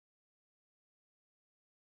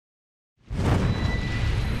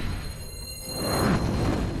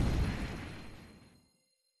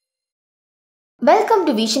Welcome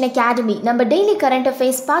to vision academy. நம்ம daily current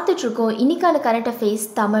affairs பார்த்துட்டு இருக்கோம். இன்னைக்கான current affairs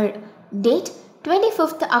Tamil. Date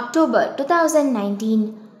 25th October 2019.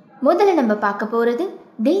 முதல்ல நம்ம பார்க்க போகிறது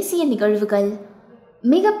தேசிய நிகழ்வுகள்.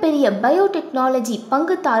 மிகப்பெரிய பயோடெக்னாலஜி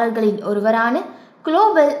பங்குதாரர்களின் ஒருவரான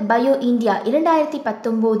குளோபல் பயோ இந்தியா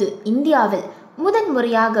 2019 இந்தியாவில்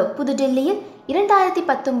முதன்முறையாக புதுடெல்லியில்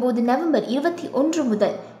 2019 நவம்பர் 21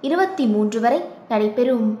 முதல் 23 வரை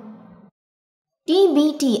நடைபெறும்.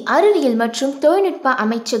 TBT அறிவியல் மற்றும் தொழில்நுட்ப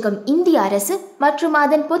அமைச்சகம், இந்திய அரசு மற்றும்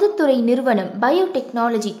அதன் பொதுத்துறை நிறுவனம்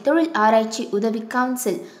பயோடெக்னாலஜி தொழில் ஆராய்ச்சி உதவி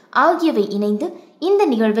கவுன்சில் ஆகியவை இணைந்து இந்த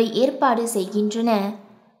நிகழ்வை ஏற்பாடு செய்கின்றன.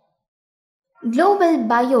 குளோபல்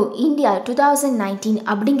பயோ இந்தியா 2019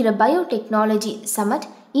 அப்படிங்கிற பயோடெக்னாலஜி சமிட்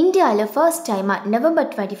இந்தியாவில் ஃபர்ஸ்ட் டைமாக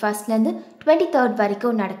நவம்பர் 21 23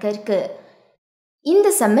 வரைக்கும் நடக்க இருக்கு. இந்த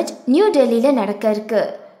சமிட் நியூ டெல்லியில் நடக்க இருக்கு.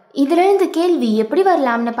 இதிலிருந்து கேள்வி எப்படி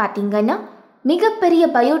வரலாம்னு பார்த்தீங்கன்னா, மிகப்பெரிய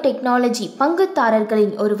பயோடெக்னாலஜி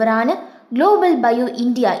பங்குதாரர்களின் ஒருவரான குளோபல் பயோ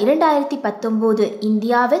இந்தியா 2019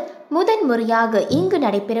 இந்தியாவில் முதன்முறையாக இங்கு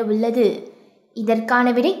நடைபெற உள்ளது.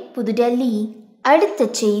 இதற்கான விடை புதுடெல்லி. அடுத்த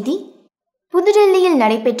செய்தி, புதுடெல்லியில்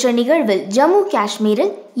நடைபெற்ற நிகழ்வில் ஜம்மு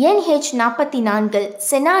காஷ்மீரில் NH-44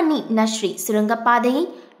 செனானி நஸ்ரி சுரங்கப்பாதையை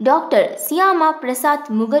டாக்டர் சியாமா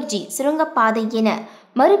பிரசாத் முகர்ஜி சுரங்கப்பாதை என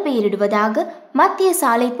மறுபெயரிடுவதாக மத்திய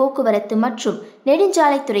சாலை போக்குவரத்து மற்றும்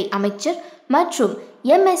நெடுஞ்சாலைத்துறை அமைச்சர் மற்றும்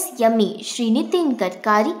MSME ஸ்ரீ நிதின்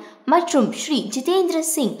கட்காரி மற்றும் ஸ்ரீ ஜிதேந்திர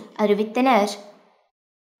சிங் அறிவித்தனர்.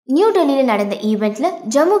 நியூ டெல்லியில் நடந்த ஈவெண்ட்ல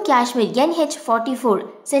ஜம்மு காஷ்மீர் NH-44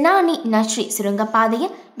 செனானி நஸ்ரி சுரங்கப்பாதையை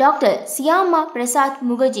டாக்டர் சியாமா பிரசாத்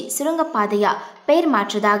முகர்ஜி சுரங்கப்பாதையா பெயர்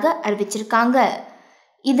மாற்றதாக அறிவிச்சிருக்காங்க.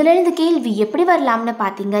 இதிலிருந்து கேள்வி எப்படி வரலாம்னு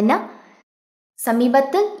பார்த்தீங்கன்னா,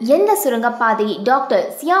 சமீபத்தில் எந்த சுரங்கப்பாதையை டாக்டர்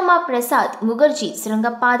சியாமா பிரசாத் முகர்ஜி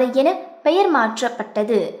சுரங்கப்பாதை என பெயர்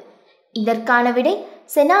மாற்றப்பட்டது? இதற்கான விடை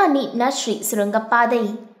செனானி நஸ்ரி சுரங்கப்பாதை.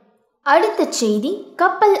 அடுத்த செய்தி,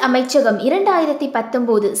 கப்பல் அமைச்சகம்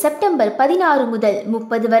 2019 செப்டம்பர் 16 முதல்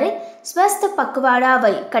 30 வரை ஸ்வஸ்த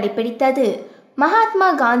பக்குவாடாவை கடைபிடித்தது. மகாத்மா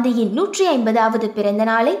காந்தியின் 150வது பிறந்த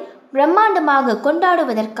நாளை பிரம்மாண்டமாக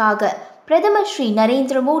கொண்டாடுவதற்காக பிரதமர் ஸ்ரீ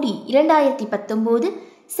நரேந்திர மோடி 2019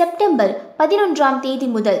 செப்டம்பர்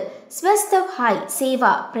 11 முதல் ஸ்வஸ்த ஹை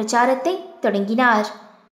சேவா பிரச்சாரத்தை தொடங்கினார்.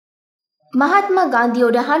 மகாத்மா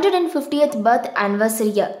காந்தியோட 150th பர்த்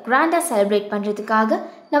ஆனிவர்சரியை கிராண்டாக செலிப்ரேட் பண்ணுறதுக்காக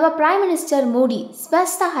நம்ம prime minister Modi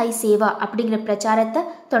ஸ்வஸ்த high Seva அப்படிங்கிற பிரச்சாரத்தை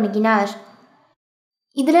தொடங்கினார்.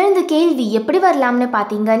 இதிலிருந்து கேள்வி எப்படி வரலாம்னு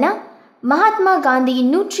பார்த்தீங்கன்னா, மகாத்மா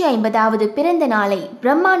காந்தியின் 150வது பிறந்த நாளை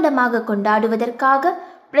பிரம்மாண்டமாக கொண்டாடுவதற்காக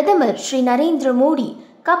பிரதமர் ஸ்ரீ நரேந்திர மோடி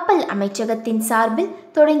கப்பல் அமைச்சகத்தின் சார்பில்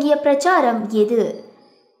தொடங்கிய பிரச்சாரம் எது?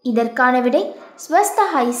 இதற்கான விடை ஸ்வஸ்த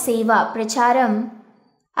ஹை சேவா பிரச்சாரம்.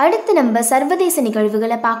 அடுத்து நம்ம சர்வதேச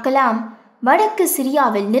நிகழ்வுகளை பார்க்கலாம். வடக்கு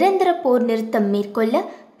சிரியாவில் நிரந்தர போர் நிறுத்தம் மேற்கொள்ள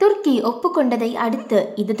துருக்கி ஒப்புக்கொண்டதை அடுத்து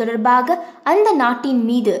இது தொடர்பாக அந்த நாட்டின்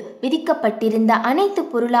மீது விதிக்கப்பட்டிருந்த அனைத்து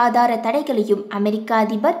பொருளாதார தடைகளையும் அமெரிக்க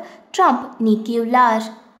அதிபர் ட்ரம்ப் நீக்கியுள்ளார்.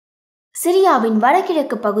 சிரியாவின்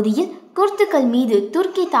வடகிழக்கு பகுதியில் குர்துகள் மீது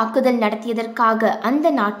துருக்கி தாக்குதல் நடத்தியதற்காக அந்த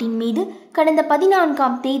நாட்டின் மீது கடந்த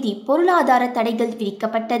 14 பொருளாதார தடைகள்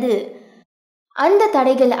விதிக்கப்பட்டது. அந்த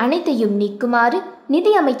தடைகள் அனைத்தையும் நீக்குமாறு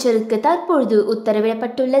நிதி அமைச்சருக்கு தற்பொழுது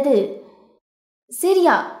உத்தரவிடப்பட்டுள்ளது.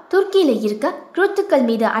 சிரியா துருக்கியில் இருக்க குர்துகள்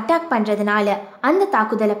மீது அட்டாக் பண்ணுறதுனால அந்த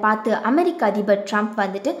தாக்குதலை பார்த்து அமெரிக்க அதிபர் ட்ரம்ப்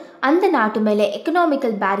அந்த நாட்டு மேலே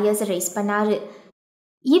எக்கனாமிக்கல் பேரியர்ஸை ரைஸ் பண்ணாரு.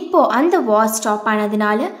 இப்போ அந்த வார் ஸ்டாப்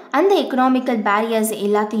ஆனதுனால அந்த எக்கனாமிக்கல் பேரியர்ஸ்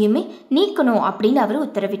எல்லாத்தையுமே நீக்கணும் அப்படின்னு அவர்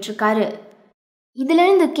உத்தரவிட்டிருக்காரு.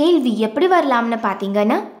 இதிலிருந்து கேள்வி எப்படி வரலாம்னு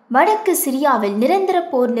பார்த்தீங்கன்னா, வடக்கு சிரியாவில் நிரந்தர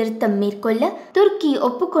போர் நிறுத்தம் மேற்கொள்ள துருக்கி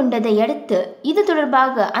ஒப்புக்கொண்டதை அடுத்து இது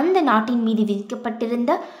தொடர்பாக அந்த நாட்டின் மீது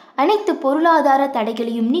விதிக்கப்பட்டிருந்த அனைத்து பொருளாதார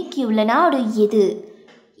தடைகளையும் நீக்கியுள்ள நாடு எது?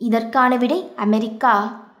 இதற்கான விடை அமெரிக்கா.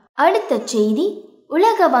 அடுத்த செய்தி,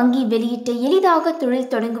 உலக வங்கி வெளியிட்ட எளிதாக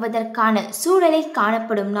தொழில் தொடங்குவதற்கான சூழலை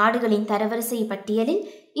காணப்படும் நாடுகளின் தரவரிசை பட்டியலில்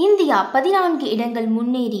இந்தியா 14 இடங்கள்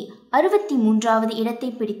முன்னேறி 63வது இடத்தை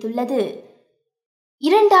பிடித்துள்ளது.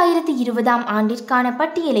 2020ஆம் ஆண்டிற்கான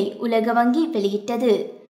பட்டியலை உலக வங்கி வெளியிட்டது.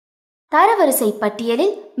 தரவரிசை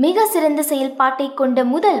பட்டியலில் மிக சிறந்த செயல்பாட்டை கொண்ட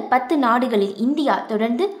முதல் 10 நாடுகளில் இந்தியா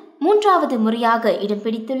தொடர்ந்து 3வது முறையாக இடம்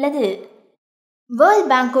பிடித்துள்ளது. வேர்ல்ட்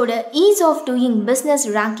பேங்கோட is of doing business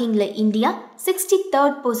ரேங்கிங்ல India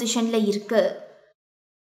 63rd பொசிஷன்ல இருக்கு.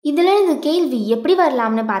 இதிலிருந்து கேள்வி எப்படி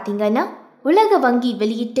வரலாம்னு பார்த்தீங்கன்னா, உலக வங்கி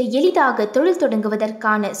வெளியிட்ட எளிதாக தொழில்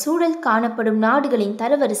தொடங்குவதற்கான சூழல் காணப்படும் நாடுகளின்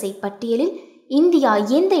தரவரிசை பட்டியலில் இந்தியா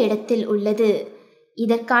எந்த இடத்தில் உள்ளது?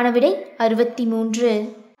 இதற்கான விடை 63.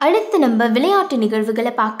 அடுத்து நம்ம விளையாட்டு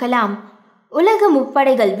நிகழ்வுகளை பார்க்கலாம். உலக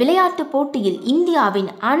முப்படைகள் விளையாட்டுப் போட்டியில் இந்தியாவின்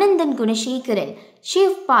ஆனந்தன் குணசேகரன்,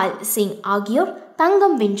 ஷிவ்பால் சிங் ஆகியோர்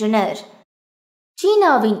தங்கம் வென்றனர்.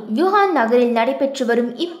 சீனாவின் வுஹான் நகரில் நடைபெற்று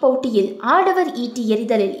வரும் இப்போட்டியில் ஆடவர் ஈட்டி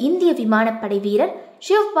எறிதலில் இந்திய விமானப்படை வீரர்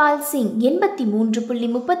ஷிவ்பால் சிங்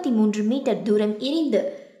 83.33 மீட்டர் தூரம் எறிந்து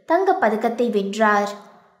தங்கப்பதக்கத்தை வென்றார்.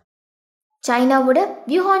 சைனாவோட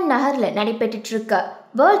வுஹான் நகரில் நடைபெற்று இருக்க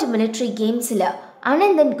வேர்ல்டு மிலிட்ரி கேம்ஸில்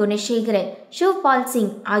ஆனந்தன் குணசேகரன், ஷிவ்பால்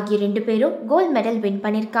சிங் ஆகிய 2 பேரும் கோல்ட் மெடல் வின்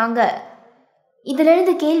பண்ணியிருக்காங்க.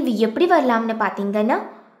 இதிலிருந்து கேள்வி எப்படி வரலாம்னு பார்த்தீங்கன்னா,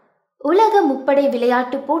 உலக முப்படை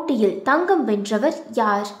விளையாட்டு போட்டியில் தங்கம் வென்றவர்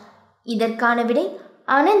யார்? இதற்கான விடை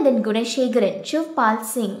ஆனந்தன் குணசேகரன், ஷிவ்பால்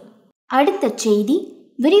சிங். அடுத்த செய்தி,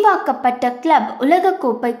 விரிவாக்கப்பட்ட கிளப்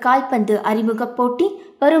உலகக்கோப்பை கால்பந்து அறிமுகப் போட்டி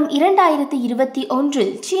வரும் 2021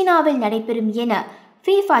 சீனாவில் நடைபெறும் என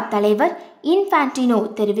ஃபீஃபா தலைவர் இன்ஃபான்டினோ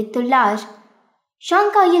தெரிவித்துள்ளார்.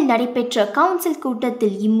 ஷாங்காயில் நடைபெற்ற கவுன்சில்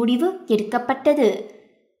கூட்டத்தில் இம்முடிவு எடுக்கப்பட்டது.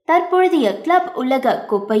 தற்பொழுதைய கிளப் உலக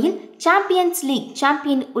கோப்பையில் சாம்பியன்ஸ் லீக்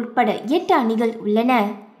சாம்பியன் உட்பட 8 அணிகள் உள்ளன.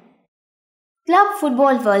 கிளப்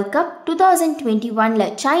ஃபுட்பால் வேர்ல்ட் கப் 2021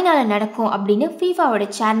 சைனாவில் நடக்கும் அப்படின்னு ஃபீஃபாவோட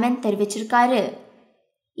சேர்மன் தெரிவிச்சிருக்காரு.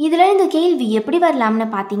 இதிலிருந்து கேள்வி எப்படி வரலாம்னு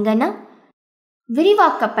பார்த்தீங்கன்னா,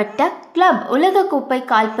 விரிவாக்கப்பட்ட கிளப் உலகக்கோப்பை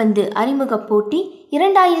கால்பந்து அறிமுகப் போட்டி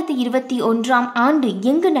 2021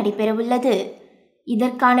 எங்கு நடைபெறவுள்ளது?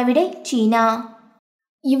 இதற்கான விடை சீனா.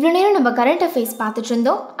 இவ்வளோ நேரம் நம்ம கரண்ட் அஃபேர்ஸ் பார்த்துட்டு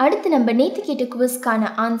இருந்தோம். அடுத்து நம்ம நேற்று கேட்ட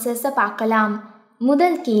குவிஸ்க்கான ஆன்சர்ஸை பார்க்கலாம்.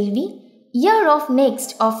 முதல் கேள்வி, இயர் ஆஃப்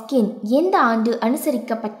நெக்ஸ்ட் ஆஃப் கின் எந்த ஆண்டு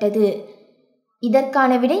அனுசரிக்கப்பட்டது?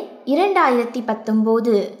 இதற்கான விடை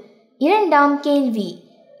 2019. இரண்டாம் கேள்வி,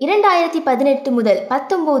 2018 முதல்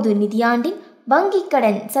 19 நிதியாண்டின் வங்கிக்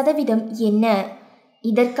கடன் சதவீதம் என்ன?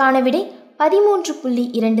 இதற்கான விடை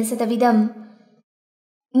 13.2%.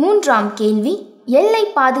 மூன்றாம் கேள்வி, எல்லை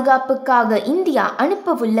பாதுகாப்புக்காக இந்தியா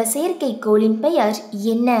அனுப்பவுள்ள செயற்கைக்கோளின் பெயர்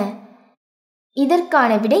என்ன?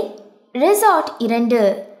 இதற்கான விடை ரெசார்ட் 2.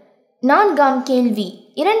 நான்காம் கேள்வி,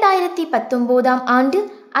 2019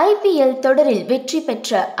 IPL தொடரில் வெற்றி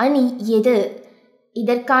பெற்ற அணி எது?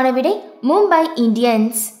 இதற்கான விடை மும்பை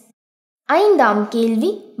இந்தியன்ஸ். ஐந்தாம் கேள்வி,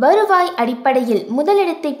 வருவாய் அடிப்படையில்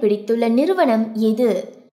முதலிடத்தை பிடித்துள்ள நிறுவனம் எது?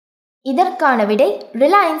 இதற்கான விடை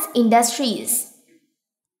ரிலையன்ஸ் இண்டஸ்ட்ரீஸ்.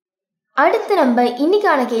 அடுத்து நம்ம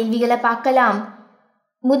இன்னைக்கான கேள்விகளை பார்க்கலாம்.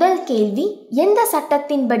 முதல் கேள்வி, எந்த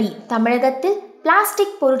சட்டத்தின்படி தமிழகத்தில்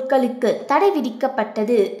பிளாஸ்டிக் பொருட்களுக்கு தடை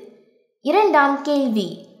விதிக்கப்பட்டது? இரண்டாம் கேள்வி,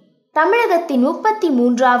 தமிழகத்தின்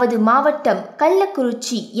 33வது மாவட்டம்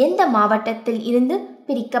கள்ளக்குறிச்சி எந்த மாவட்டத்தில் இருந்து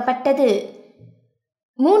பிரிக்கப்பட்டது?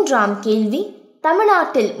 மூன்றாம் கேள்வி,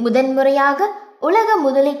 தமிழ்நாட்டில் முதன்முறையாக உலக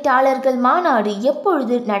முதலீட்டாளர்கள் மாநாடு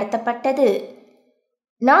எப்பொழுது நடத்தப்பட்டது?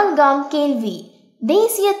 நான்காம் கேள்வி,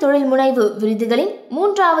 தேசிய தொழில் முனைவு விருதுகளின்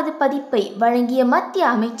 3வது பதிப்பை வழங்கிய மத்திய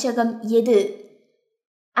அமைச்சகம் எது?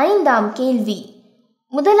 ஐந்தாம் கேள்வி,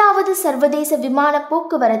 முதலாவது சர்வதேச விமான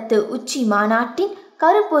போக்குவரத்து உச்சி மாநாட்டின்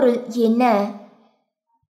கருப்பொருள் என்ன?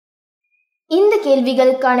 இந்த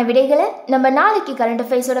கேள்விகளுக்கான விடைகளை நம்ம நாளைக்கு கரண்ட்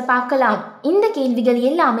அஃபேர்ஸோட பார்க்கலாம். இந்த கேள்விகள்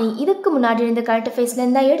எல்லாமே இதுக்கு முன்னாடி இருந்த கரண்ட்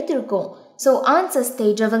அஃபேர்ஸ்லேருந்து தான் எடுத்திருக்கோம். ஸோ ஆன்சர்ஸ்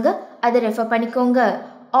தேடுறவங்க அதை ரெஃபர் பண்ணிக்கோங்க.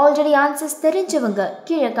 ஆல்ரெடி ஆன்சர்ஸ் தெரிஞ்சவங்க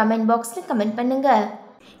கீழே கமெண்ட் பாக்ஸில் கமெண்ட் பண்ணுங்கள்.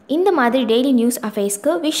 இந்த மாதிரி டெய்லி நியூஸ்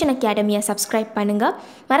அஃபேர்ஸ்க்கு விஷன் அகாடமியை சப்ஸ்கிரைப் பண்ணுங்கள்.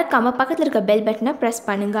 மறக்காமல் பக்கத்தில் இருக்க பெல் பட்டனை ப்ரெஸ்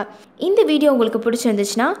பண்ணுங்கள். இந்த வீடியோ உங்களுக்கு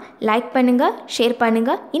பிடிச்சிருந்துச்சுன்னா லைக் பண்ணுங்கள், ஷேர்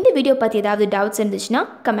பண்ணுங்கள். இந்த வீடியோ பற்றி ஏதாவது டவுட்ஸ் இருந்துச்சுன்னா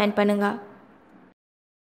கமெண்ட் பண்ணுங்கள்.